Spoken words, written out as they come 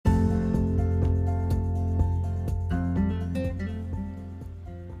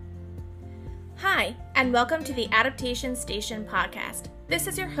and welcome to the Adaptation Station podcast. This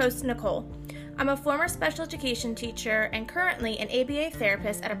is your host, Nicole. I'm a former special education teacher and currently an ABA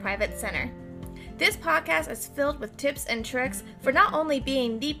therapist at a private center. This podcast is filled with tips and tricks for not only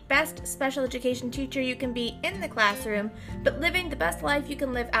being the best special education teacher you can be in the classroom, but living the best life you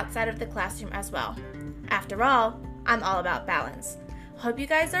can live outside of the classroom as well. After all, I'm all about balance. Hope you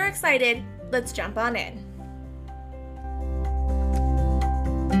guys are excited. Let's jump on in.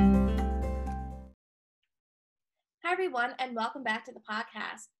 Hi everyone, and welcome back to the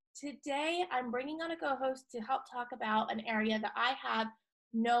podcast. Today, I'm bringing on a co-host to help talk about an area that I have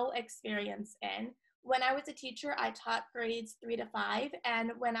no experience in. When I was a teacher, I taught grades 3 to 5,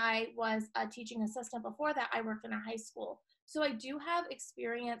 and when I was a teaching assistant before that, I worked in a high school. So I do have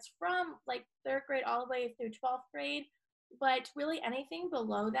experience from like 3rd grade all the way through 12th grade, but really anything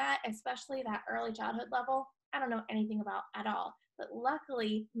below that, especially that early childhood level, I don't know anything about at all. But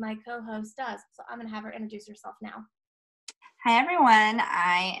luckily, my co-host does, so I'm going to have her introduce herself now. Hi everyone,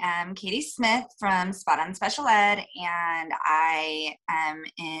 I am Katie Smith from Spot On Special Ed, and I am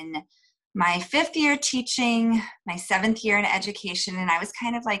in my 5th year teaching, my 7th year in education, and I was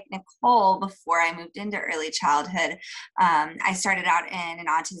kind of like Nicole before I moved into early childhood. I started out in an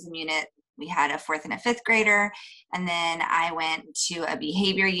autism unit. We had a 4th and a 5th grader, and then I went to a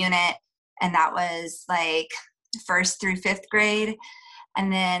behavior unit, and that was like 1st through 5th grade,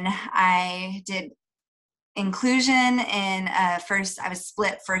 and then I did inclusion in first. I was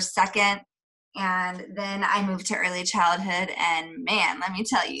split first, second, and then I moved to early childhood. And man, let me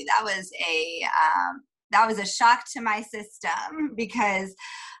tell you, that was a shock to my system because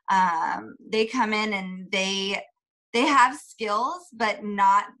they come in and they have skills, but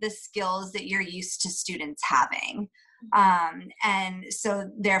not the skills that you're used to students having. And so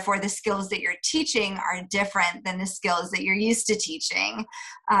therefore the skills that you're teaching are different than the skills that you're used to teaching,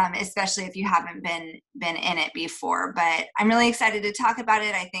 especially if you haven't been in it before. But I'm really excited to talk about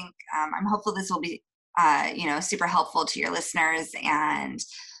it. I think I'm hopeful this will be super helpful to your listeners. And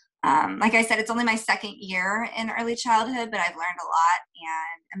like I said, it's only my 2nd year in early childhood, but I've learned a lot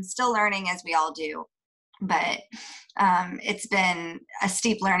and I'm still learning, as we all do. But it's been a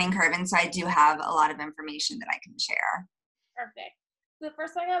steep learning curve, and so I do have a lot of information that I can share. Perfect. The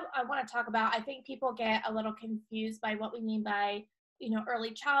first thing I want to talk about, I think people get a little confused by what we mean by,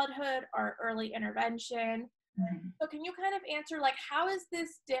 early childhood or early intervention. Mm-hmm. So can you kind of answer, like, how is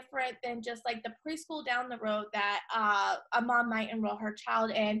this different than just like the preschool down the road that a mom might enroll her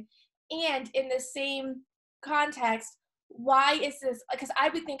child in? And in the same context, why is this? Because I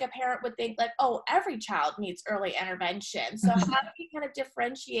would think a parent would think like, oh, every child needs early intervention. So how do you kind of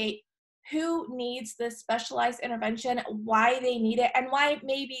differentiate who needs this specialized intervention, why they need it, and why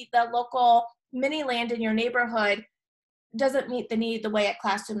maybe the local mini land in your neighborhood doesn't meet the need the way a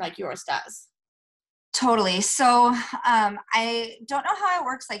classroom like yours does? Totally. So I don't know how it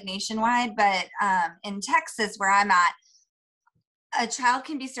works like nationwide, but in Texas, where I'm at, a child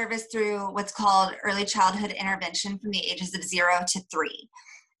can be serviced through what's called early childhood intervention from the ages of 0 to 3.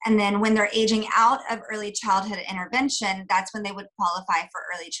 And then when they're aging out of early childhood intervention, that's when they would qualify for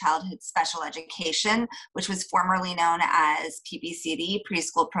early childhood special education, which was formerly known as PPCD,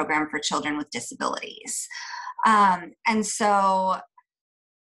 Preschool Program for Children with Disabilities. And so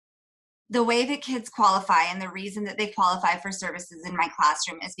the way that kids qualify and the reason that they qualify for services in my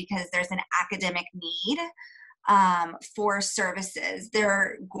classroom is because there's an academic need for services.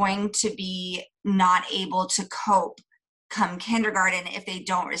 They're going to be not able to cope come kindergarten if they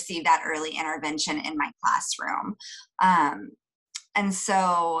don't receive that early intervention in my classroom. And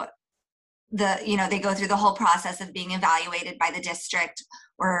so they go through the whole process of being evaluated by the district,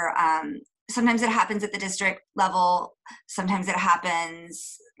 or sometimes it happens at the district level. Sometimes it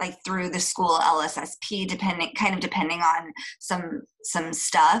happens like through the school LSSP, depending on some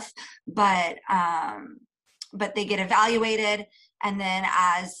stuff. But they get evaluated, and then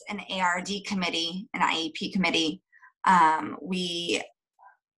as an ARD committee, an IEP committee,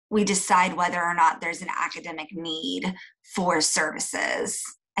 we decide whether or not there's an academic need for services.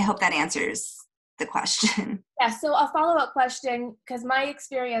 I hope that answers the question. Yeah, so a follow-up question, because my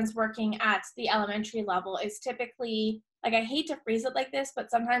experience working at the elementary level is typically, like, I hate to phrase it like this,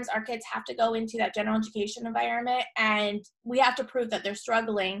 but sometimes our kids have to go into that general education environment, and we have to prove that they're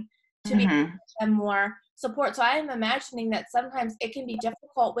struggling to be able to give them more support. So I am imagining that sometimes it can be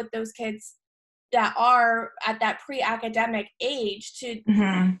difficult with those kids that are at that pre-academic age to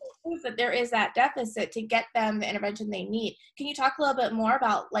prove that there is that deficit to get them the intervention they need. Can you talk a little bit more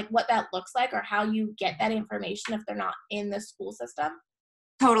about like what that looks like or how you get that information if they're not in the school system?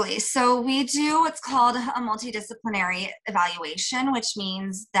 Totally. So we do what's called a multidisciplinary evaluation, which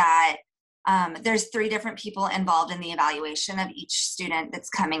means that There's 3 different people involved in the evaluation of each student that's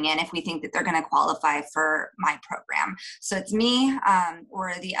coming in if we think that they're going to qualify for my program. So it's me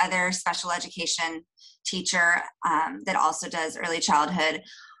or the other special education teacher that also does early childhood,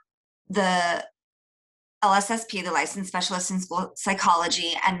 the LSSP, the licensed specialist in school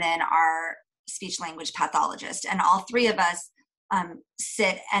psychology, and then our speech language pathologist. And all 3 of us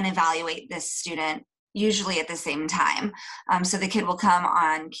sit and evaluate this student usually at the same time. So the kid will come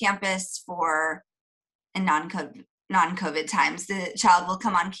on campus for, in non-COVID times, the child will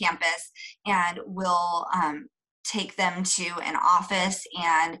come on campus and we'll take them to an office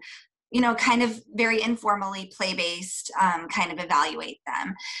and, kind of very informally play-based kind of evaluate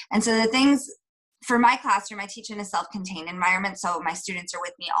them. And so the things for my classroom, I teach in a self-contained environment. So my students are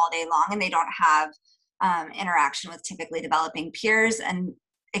with me all day long and they don't have interaction with typically developing peers, and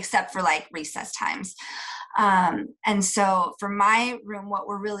except for like recess times. And so for my room, what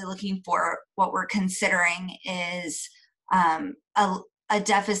we're really looking for, what we're considering is a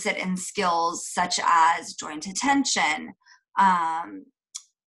deficit in skills such as joint attention,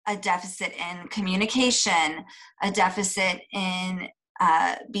 a deficit in communication, a deficit in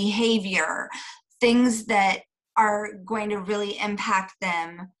behavior, things that are going to really impact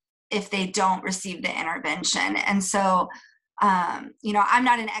them if they don't receive the intervention. And so, I'm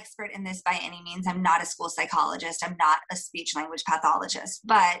not an expert in this by any means. I'm not a school psychologist. I'm not a speech language pathologist,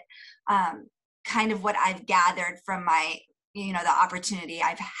 but kind of what I've gathered from my, the opportunity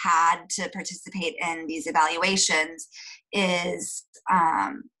I've had to participate in these evaluations is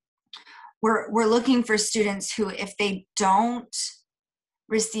we're looking for students who, if they don't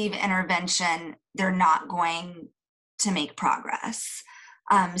receive intervention, they're not going to make progress.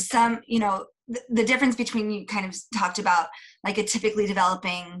 The difference between, you kind of talked about like a typically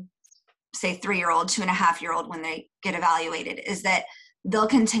developing, say 3-year-old, 2.5-year-old when they get evaluated, is that they'll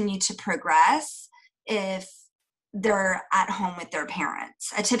continue to progress if they're at home with their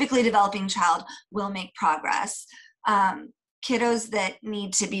parents. A typically developing child will make progress. Kiddos that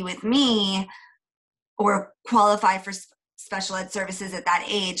need to be with me or qualify for special ed services at that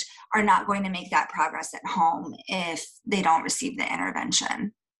age are not going to make that progress at home if they don't receive the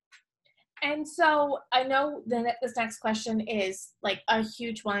intervention. And so I know this next question is like a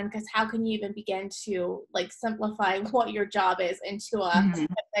huge one, because how can you even begin to like simplify what your job is into a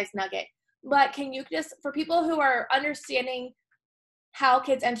nice nugget? But can you just, for people who are understanding how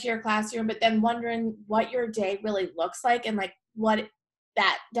kids enter your classroom, but then wondering what your day really looks like and like what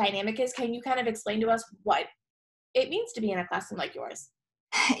that dynamic is, can you kind of explain to us what it means to be in a classroom like yours?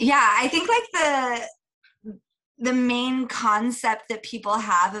 Yeah, I think like the main concept that people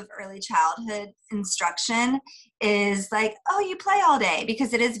have of early childhood instruction is like, oh, you play all day,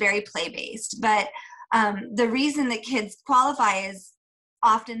 because it is very play-based. But the reason that kids qualify is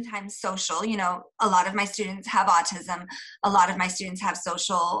oftentimes social. A lot of my students have autism. A lot of my students have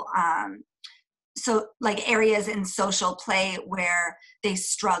social, so like areas in social play where they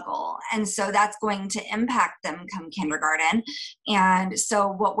struggle. And so that's going to impact them come kindergarten. And so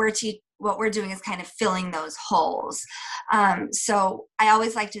what we're doing is kind of filling those holes. So I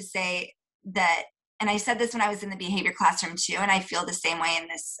always like to say that, and I said this when I was in the behavior classroom too, and I feel the same way in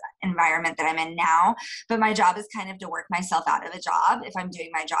this environment that I'm in now, but my job is kind of to work myself out of a job if I'm doing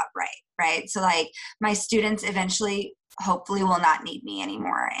my job right? So like my students eventually hopefully will not need me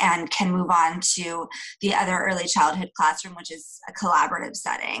anymore and can move on to the other early childhood classroom, which is a collaborative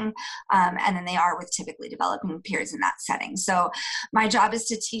setting. And then they are with typically developing peers in that setting. So my job is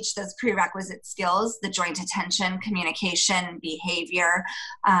to teach those prerequisite skills, the joint attention, communication, behavior.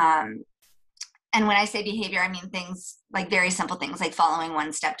 And when I say behavior, I mean things like very simple things like following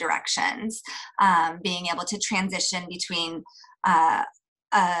one-step directions, being able to transition between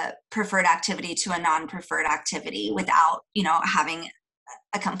a preferred activity to a non-preferred activity without, having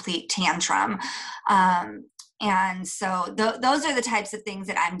a complete tantrum. And so those are the types of things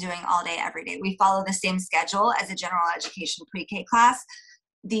that I'm doing all day, every day. We follow the same schedule as a general education pre-K class.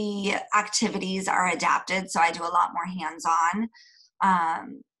 The activities are adapted, so I do a lot more hands-on,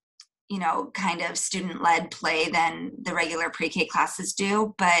 kind of student-led play than the regular pre-K classes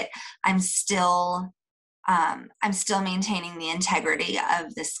do, but I'm still maintaining the integrity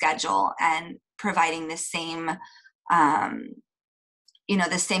of the schedule and providing the same,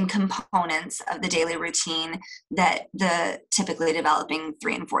 the same components of the daily routine that the typically developing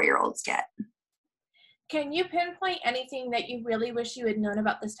 3- and 4-year-olds get. Can you pinpoint anything that you really wish you had known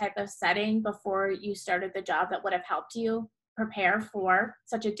about this type of setting before you started the job that would have helped you prepare for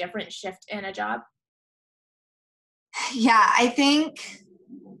such a different shift in a job? Yeah, I think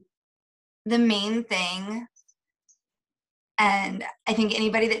the main thing, And I think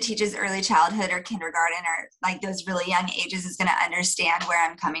anybody that teaches early childhood or kindergarten or like those really young ages is going to understand where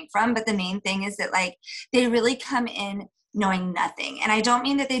I'm coming from. But the main thing is that like they really come in knowing nothing. And I don't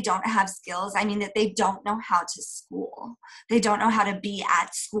mean that they don't have skills. I mean that they don't know how to school. They don't know how to be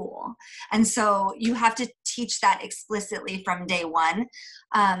at school. And so you have to teach that explicitly from day one.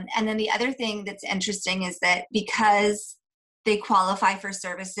 And then the other thing that's interesting is that because they qualify for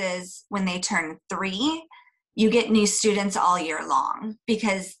services when they turn 3, you get new students all year long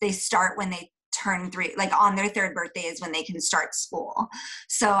because they start when they turn 3, like on their 3rd birthday is when they can start school.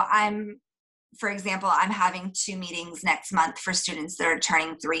 So for example, I'm having 2 meetings next month for students that are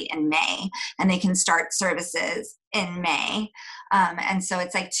turning 3 in May, and they can start services in May. And so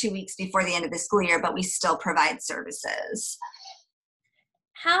it's like 2 weeks before the end of the school year, but we still provide services.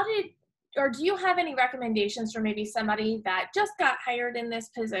 Do you have any recommendations for maybe somebody that just got hired in this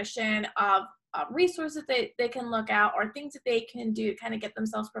position of resources that they can look at or things that they can do to kind of get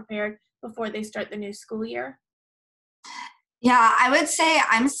themselves prepared before they start the new school year? Yeah, I would say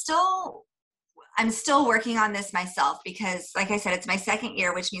I'm still working on this myself because, like I said, it's my 2nd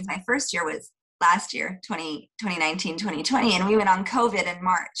year, which means my 1st year was last year, 2019, 2020, and we went on COVID in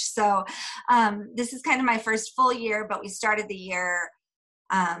March. So this is kind of my first full year, but we started the year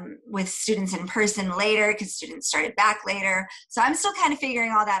with students in person later because students started back later. So I'm still kind of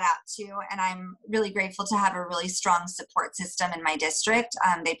figuring all that out too. And I'm really grateful to have a really strong support system in my district.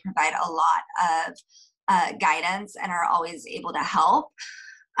 They provide a lot of guidance and are always able to help.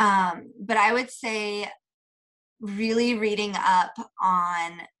 But I would say really reading up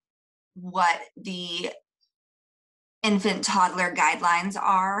on what the infant toddler guidelines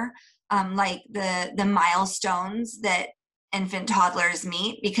are, like the milestones that infant toddlers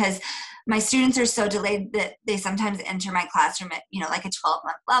meet, because my students are so delayed that they sometimes enter my classroom at, like a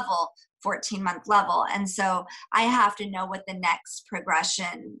 12-month level, 14-month level. And so I have to know what the next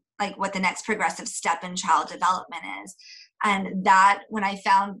progression, like what the next progressive step in child development is. And that, when I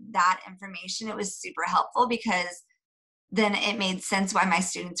found that information, it was super helpful because then it made sense why my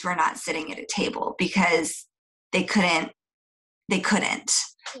students were not sitting at a table because they couldn't,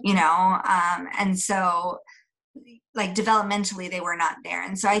 and so like developmentally they were not there.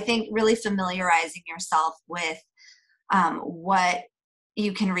 And so I think really familiarizing yourself with what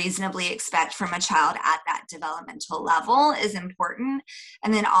you can reasonably expect from a child at that developmental level is important.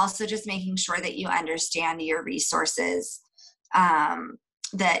 And then also just making sure that you understand your resources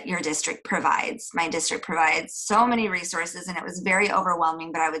that your district provides. My district provides so many resources and it was very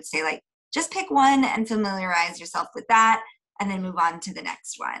overwhelming, but I would say like just pick one and familiarize yourself with that and then move on to the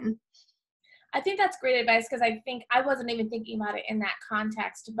next one. I think that's great advice because I think I wasn't even thinking about it in that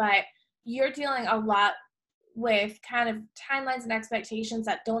context, but you're dealing a lot with kind of timelines and expectations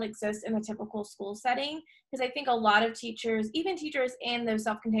that don't exist in a typical school setting. Because I think a lot of teachers, even teachers in those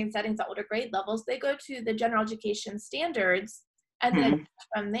self-contained settings at older grade levels, they go to the general education standards and then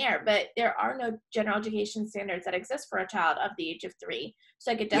from there. But there are no general education standards that exist for a child of the age of 3.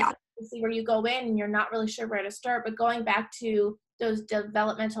 So I could definitely see where you go in and you're not really sure where to start, but going back to those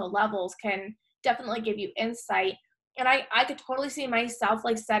developmental levels can definitely give you insight. And I could totally see myself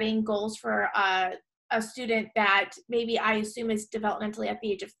like setting goals for a student that maybe I assume is developmentally at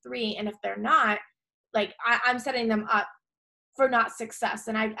the age of 3. And if they're not, like I'm setting them up for not success.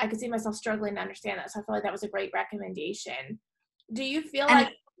 And I could see myself struggling to understand that. So I feel like that was a great recommendation. Do you feel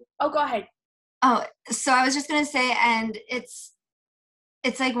oh, go ahead. Oh, so I was just going to say, and it's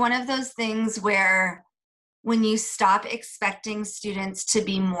like one of those things where when you stop expecting students to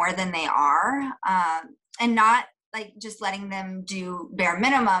be more than they are, and not like just letting them do bare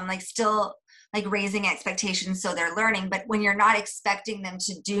minimum, like still like raising expectations so they're learning, but when you're not expecting them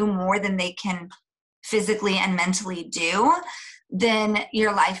to do more than they can physically and mentally do, then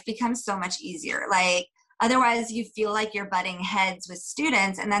your life becomes so much easier. Like otherwise you feel like you're butting heads with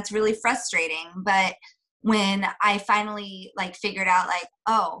students and that's really frustrating. But when I finally like figured out like,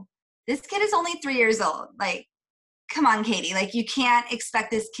 oh, this kid is only 3 years old. Like, come on, Katie, like you can't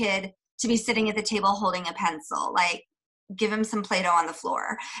expect this kid to be sitting at the table holding a pencil. Like give him some Play-Doh on the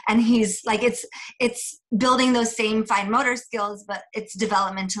floor. And he's like, it's building those same fine motor skills, but it's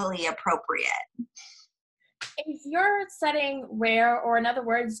developmentally appropriate. Is your setting rare, or in other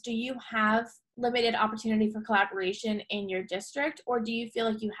words, do you have limited opportunity for collaboration in your district, or do you feel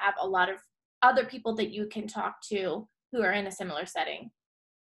like you have a lot of other people that you can talk to who are in a similar setting?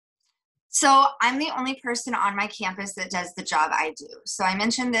 So I'm the only person on my campus that does the job I do. So I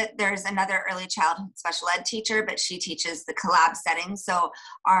mentioned that there's another early childhood special ed teacher, but she teaches the collab setting. So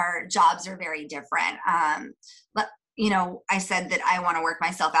our jobs are very different. But I said that I want to work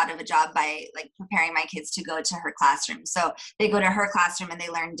myself out of a job by like preparing my kids to go to her classroom. So they go to her classroom and they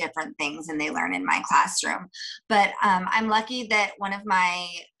learn different things than they learn in my classroom. But I'm lucky that one of my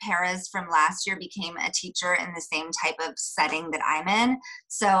paras from last year became a teacher in the same type of setting that I'm in.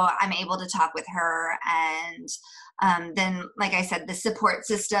 So I'm able to talk with her. And then, like I said, the support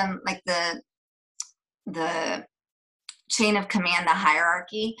system, like the chain of command, the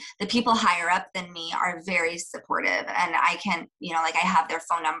hierarchy, the people higher up than me are very supportive. And I can, like I have their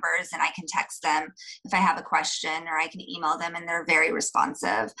phone numbers and I can text them if I have a question, or I can email them, and they're very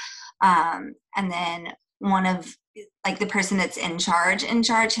responsive. And then one of like the person that's in charge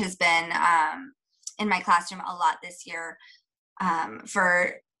has been in my classroom a lot this year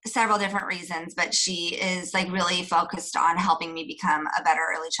for several different reasons, but she is like really focused on helping me become a better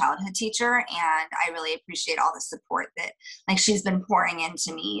early childhood teacher. And I really appreciate all the support that like she's been pouring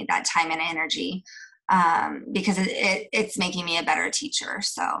into me, that time and energy, because it's making me a better teacher.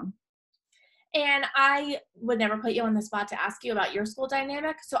 So. And I would never put you on the spot to ask you about your school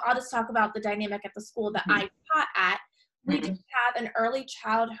dynamic. So I'll just talk about the dynamic at the school that I taught at. We do have an early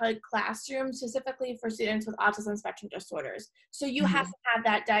childhood classroom specifically for students with autism spectrum disorders. So you have to have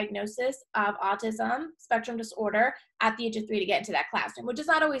that diagnosis of autism spectrum disorder at the age of 3 to get into that classroom, which is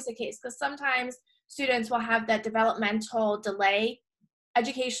not always the case, because sometimes students will have that developmental delay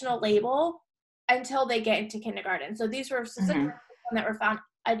educational label until they get into kindergarten. So these were specific that were found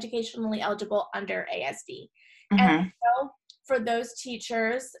educationally eligible under ASD. And so for those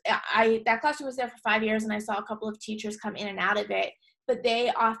teachers, that classroom was there for 5 years, and I saw a couple of teachers come in and out of it, but they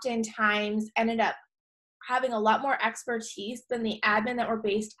oftentimes ended up having a lot more expertise than the admin that were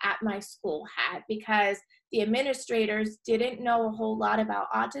based at my school had, because the administrators didn't know a whole lot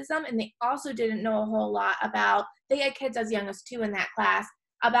about autism, and they also didn't know a whole lot about, they had kids as young as 2 in that class,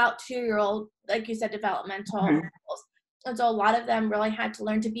 about 2-year-old, like you said, developmental levels. And so a lot of them really had to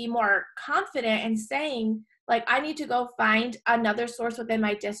learn to be more confident in saying, like, I need to go find another source within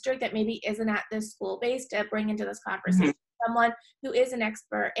my district that maybe isn't at this school base to bring into this conversation. Someone who is an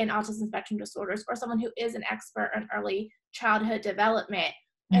expert in autism spectrum disorders, or someone who is an expert in early childhood development.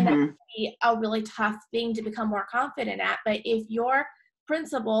 And that can be a really tough thing to become more confident at. But if your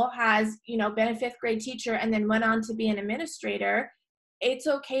principal has, been a 5th grade teacher and then went on to be an administrator, it's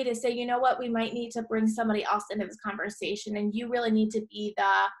okay to say, you know what, we might need to bring somebody else into this conversation, and you really need to be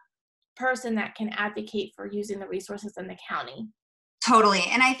the person that can advocate for using the resources in the county. Totally.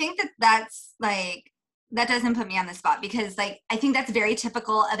 And I think that's like, that doesn't put me on the spot, because like, I think that's very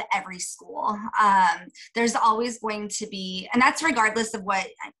typical of every school. There's always going to be, and that's regardless of what,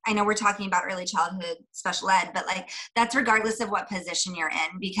 I know we're talking about early childhood special ed, but like, that's regardless of what position you're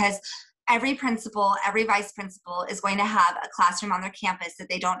in, because every principal, every vice principal is going to have a classroom on their campus that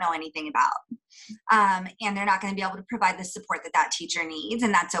they don't know anything about. And they're not going to be able to provide the support that teacher needs,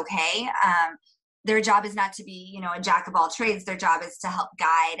 and that's okay. Their job is not to be, a jack of all trades. Their job is to help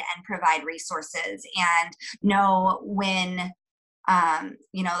guide and provide resources and know when,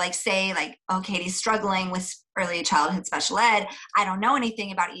 like say like, oh, Katie's struggling with early childhood special ed. I don't know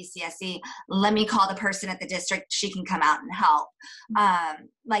anything about ECSE. Let me call the person at the district. She can come out and help.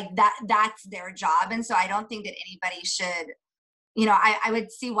 Like that's their job. And so I don't think that anybody should, I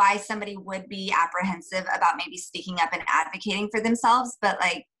would see why somebody would be apprehensive about maybe speaking up and advocating for themselves, but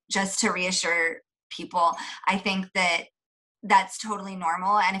like, just to reassure people, I think that that's totally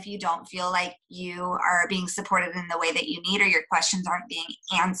normal. And if you don't feel like you are being supported in the way that you need, or your questions aren't being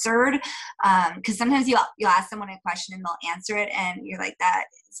answered, because sometimes you'll ask someone a question and they'll answer it and you're like, that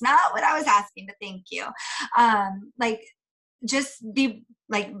it's not what I was asking, but thank you. Like, just be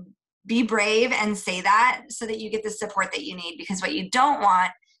brave and say that, so that you get the support that you need, because what you don't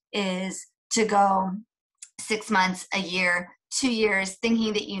want is to go 6 months, a year, 2 years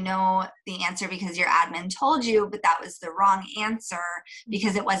thinking that you know the answer because your admin told you, but that was the wrong answer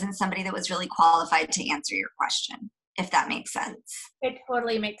because it wasn't somebody that was really qualified to answer your question, if that makes sense. It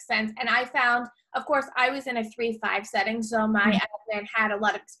totally makes sense. And I found, of course, I was in a 3-5 setting, so my admin had a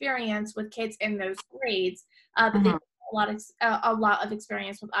lot of experience with kids in those grades, but they a lot of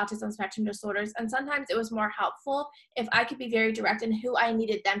experience with autism spectrum disorders. And sometimes it was more helpful if I could be very direct in who I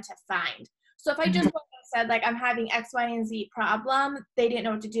needed them to find. So if I just said, like, I'm having X, Y, and Z problem, they didn't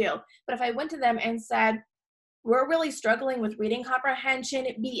know what to do. But if I went to them and said, we're really struggling with reading comprehension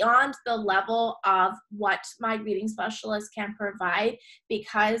beyond the level of what my reading specialist can provide,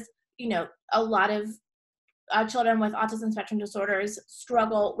 because, a lot of children with autism spectrum disorders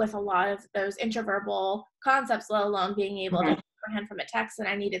struggle with a lot of those interverbal concepts, let alone being able to comprehend from a text, and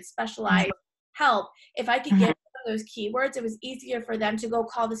I needed specialized help. If I could give them those keywords, it was easier for them to go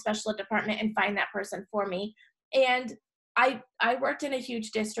call the special ed department and find that person for me. And I worked in a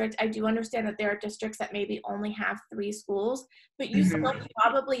huge district. I do understand that there are districts that maybe only have 3 schools, but you still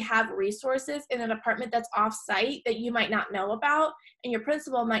probably have resources in a department that's off-site that you might not know about, and your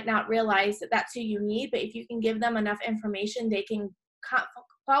principal might not realize that that's who you need, but if you can give them enough information, they can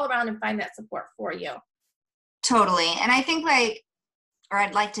call around and find that support for you. Totally. And I think or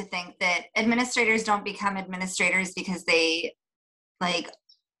I'd like to think that administrators don't become administrators because they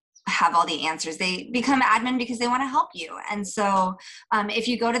have all the answers. They become admin because they want to help you. And so if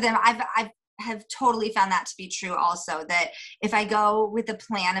you go to them, I have totally found that to be true also, that if I go with a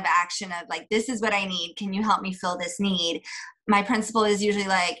plan of action of this is what I need, can you help me fill this need? My principal is usually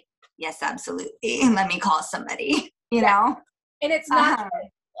like, yes, absolutely. Let me call somebody, you know? And it's not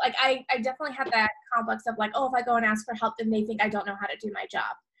I definitely had that complex of if I go and ask for help, then they think I don't know how to do my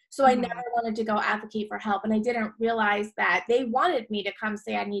job. So I never wanted to go advocate for help. And I didn't realize that they wanted me to come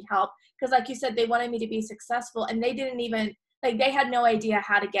say I need help. Because like you said, they wanted me to be successful. And they didn't even, they had no idea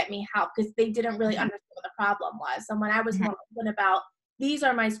how to get me help because they didn't really understand what the problem was. And when I was more open about, these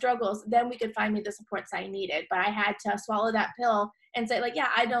are my struggles, then we could find me the supports I needed. But I had to swallow that pill and say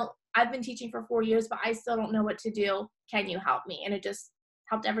I've been teaching for 4 years, but I still don't know what to do. Can you help me? And it just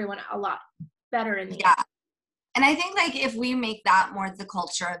helped everyone a lot better in the end. And I think if we make that more the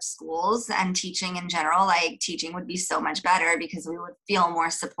culture of schools and teaching in general, teaching would be so much better because we would feel more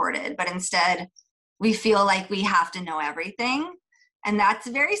supported. But instead, we feel like we have to know everything. And that's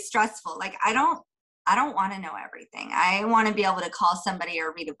very stressful. I don't want to know everything. I want to be able to call somebody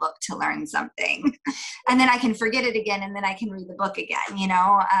or read a book to learn something. And then I can forget it again and then I can read the book again, you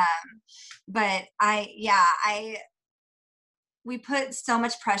know? But we put so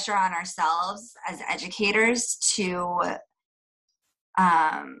much pressure on ourselves as educators to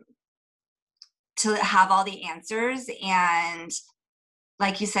have all the answers. And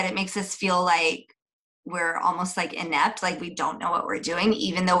like you said, it makes us feel like we're almost inept, we don't know what we're doing,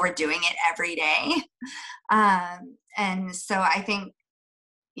 even though we're doing it every day. And so I think,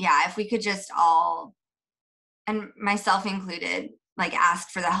 if we could just all, and myself included,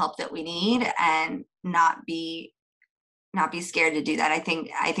 ask for the help that we need and not be scared to do that. I think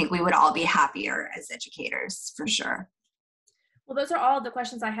we would all be happier as educators for sure. Well, those are all the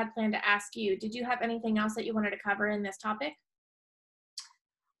questions I had planned to ask you. Did you have anything else that you wanted to cover in this topic?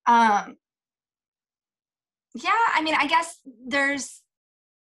 I guess there's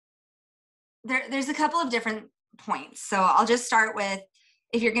a couple of different points. So I'll just start with,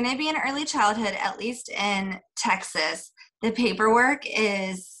 if you're going to be in early childhood, at least in Texas, the paperwork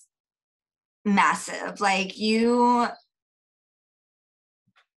is massive.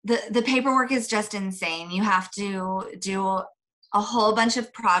 The paperwork is just insane. You have to do a whole bunch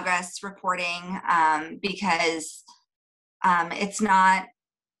of progress reporting because it's not,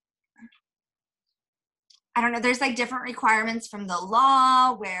 I don't know, there's different requirements from the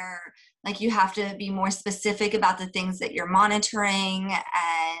law where you have to be more specific about the things that you're monitoring.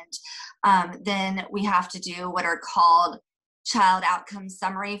 And then we have to do what are called child outcome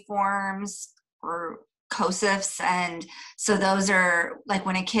summary forms, or COSIFs. And so those are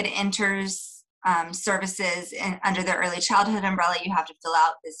when a kid enters services under the early childhood umbrella, you have to fill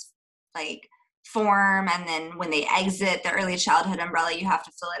out this form, and then when they exit the early childhood umbrella, you have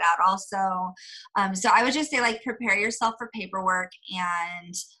to fill it out also. So I would just say prepare yourself for paperwork,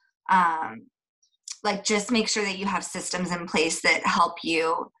 and just make sure that you have systems in place that help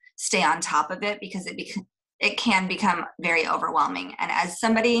you stay on top of it, because it can become very overwhelming. And as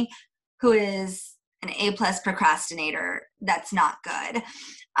somebody who is an A+ procrastinator, that's not good.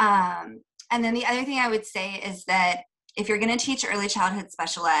 And then the other thing I would say is that if you're going to teach early childhood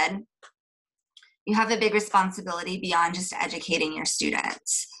special ed, you have a big responsibility beyond just educating your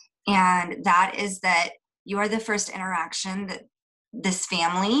students. And that is that you are the first interaction that this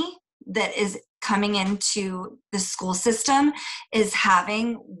family that is coming into the school system is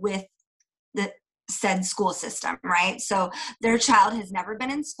having with the said school system, right? So their child has never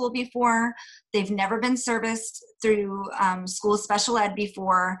been in school before. They've never been serviced through school special ed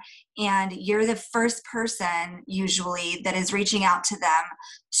before. And you're the first person usually that is reaching out to them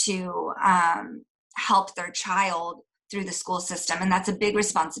to help their child through the school system. And that's a big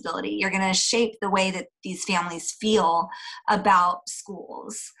responsibility. You're going to shape the way that these families feel about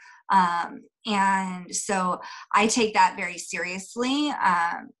schools. And so I take that very seriously.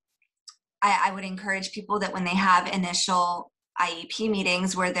 I would encourage people that when they have initial IEP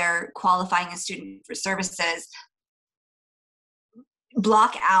meetings where they're qualifying a student for services,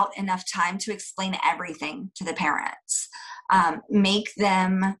 block out enough time to explain everything to the parents. Make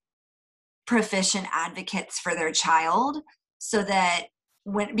them proficient advocates for their child so that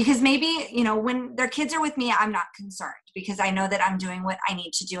because maybe, when their kids are with me, I'm not concerned because I know that I'm doing what I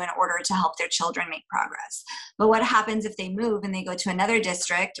need to do in order to help their children make progress. But what happens if they move and they go to another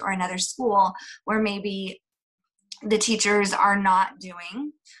district or another school where maybe the teachers are not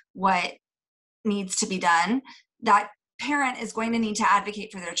doing what needs to be done? That parent is going to need to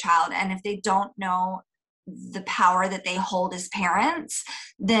advocate for their child. And if they don't know the power that they hold as parents,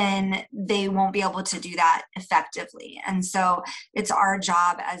 then they won't be able to do that effectively. And so it's our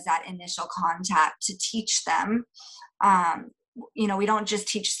job as that initial contact to teach them. We don't just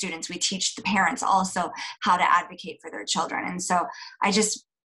teach students, we teach the parents also how to advocate for their children. And so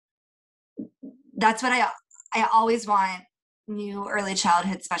that's what I always want new early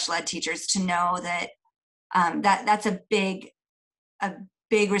childhood special ed teachers to know, that that's a big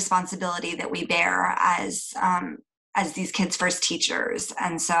responsibility that we bear as these kids' first teachers.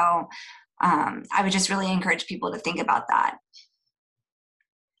 And so I would just really encourage people to think about that.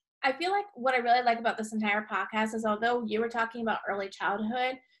 I feel like what I really like about this entire podcast is, although you were talking about early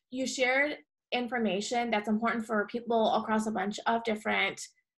childhood, you shared information that's important for people across a bunch of different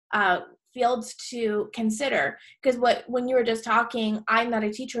fields to consider. Because when you were just talking, I'm not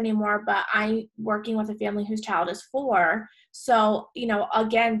a teacher anymore, but I'm working with a family whose child is 4. So,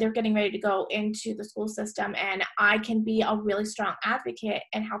 again, they're getting ready to go into the school system, and I can be a really strong advocate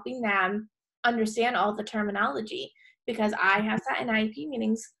in helping them understand all the terminology, because I have sat in IEP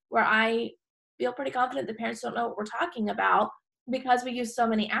meetings where I feel pretty confident the parents don't know what we're talking about because we use so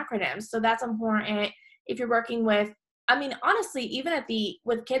many acronyms. So that's important if you're working with, honestly, even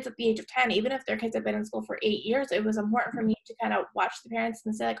with kids at the age of 10, even if their kids have been in school for 8 years, it was important for me to kind of watch the parents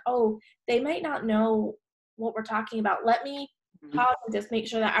and say, like, oh, they might not know what we're talking about. Let me pause and just make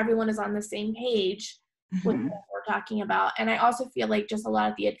sure that everyone is on the same page with what we're talking about. And I also feel like just a lot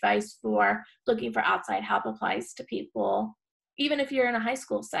of the advice for looking for outside help applies to people, even if you're in a high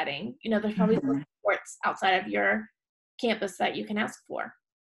school setting. There's probably some supports outside of your campus that you can ask for.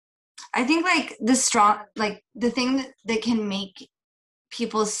 I think the thing that can make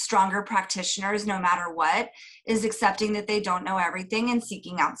people stronger practitioners no matter what is accepting that they don't know everything and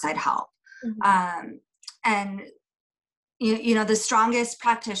seeking outside help. And the strongest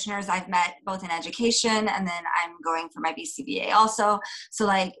practitioners I've met both in education, and then I'm going for my BCBA also.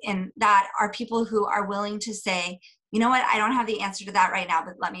 So in that are people who are willing to say, you know what, I don't have the answer to that right now,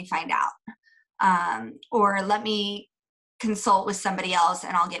 but let me find out. Or let me consult with somebody else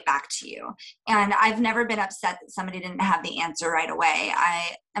and I'll get back to you. And I've never been upset that somebody didn't have the answer right away.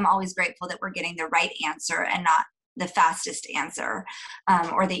 I am always grateful that we're getting the right answer and not the fastest answer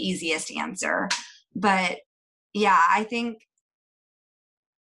or the easiest answer. But yeah, I think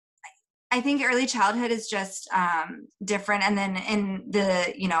early childhood is just different. And then in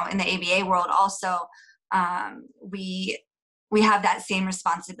the ABA world also, we have that same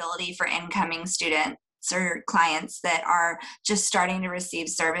responsibility for incoming students or clients that are just starting to receive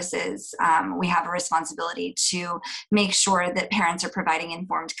services. We have a responsibility to make sure that parents are providing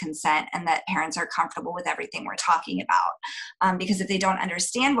informed consent and that parents are comfortable with everything we're talking about. Because if they don't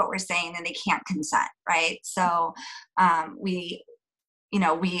understand what we're saying, then they can't consent, right? So we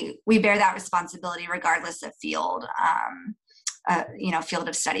bear that responsibility regardless of field, field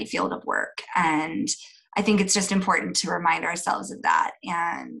of study, field of work. And I think it's just important to remind ourselves of that.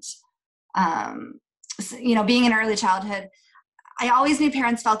 And being in early childhood, I always knew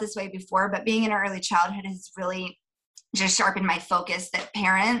parents felt this way before, but being in early childhood has really just sharpened my focus that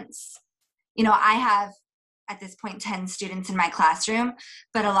parents, I have at this point 10 students in my classroom,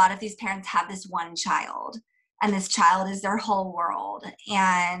 but a lot of these parents have this one child, and this child is their whole world.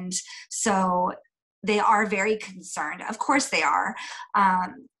 And so they are very concerned. Of course they are.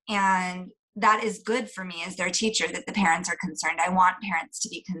 And that is good for me as their teacher, that the parents are concerned. I want parents to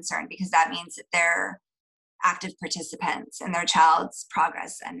be concerned because that means that they're active participants in their child's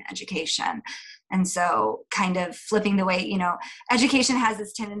progress and education. And so kind of flipping the way, education has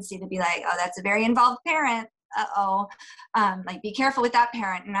this tendency to be like, oh, that's a very involved parent. Be careful with that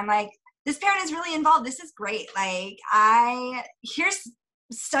parent. And I'm like, this parent is really involved. This is great. Here's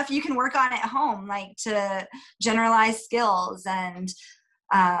stuff you can work on at home, to generalize skills. And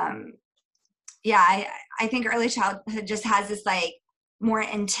I think early childhood just has this more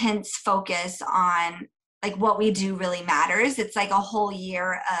intense focus on what we do really matters. It's like a whole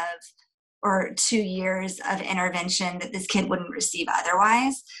year or 2 years of intervention that this kid wouldn't receive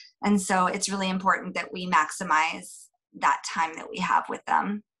otherwise. And so it's really important that we maximize that time that we have with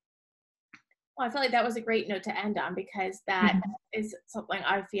them. Well, I feel like that was a great note to end on, because that is something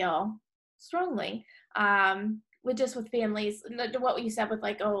I feel strongly with families, what you said with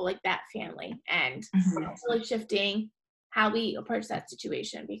that family, and really shifting how we approach that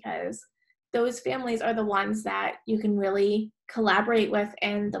situation, because those families are the ones that you can really collaborate with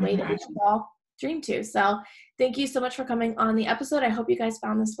in the way that we should all dream to. So thank you so much for coming on the episode. I hope you guys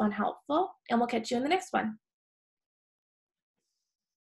found this one helpful, and we'll catch you in the next one.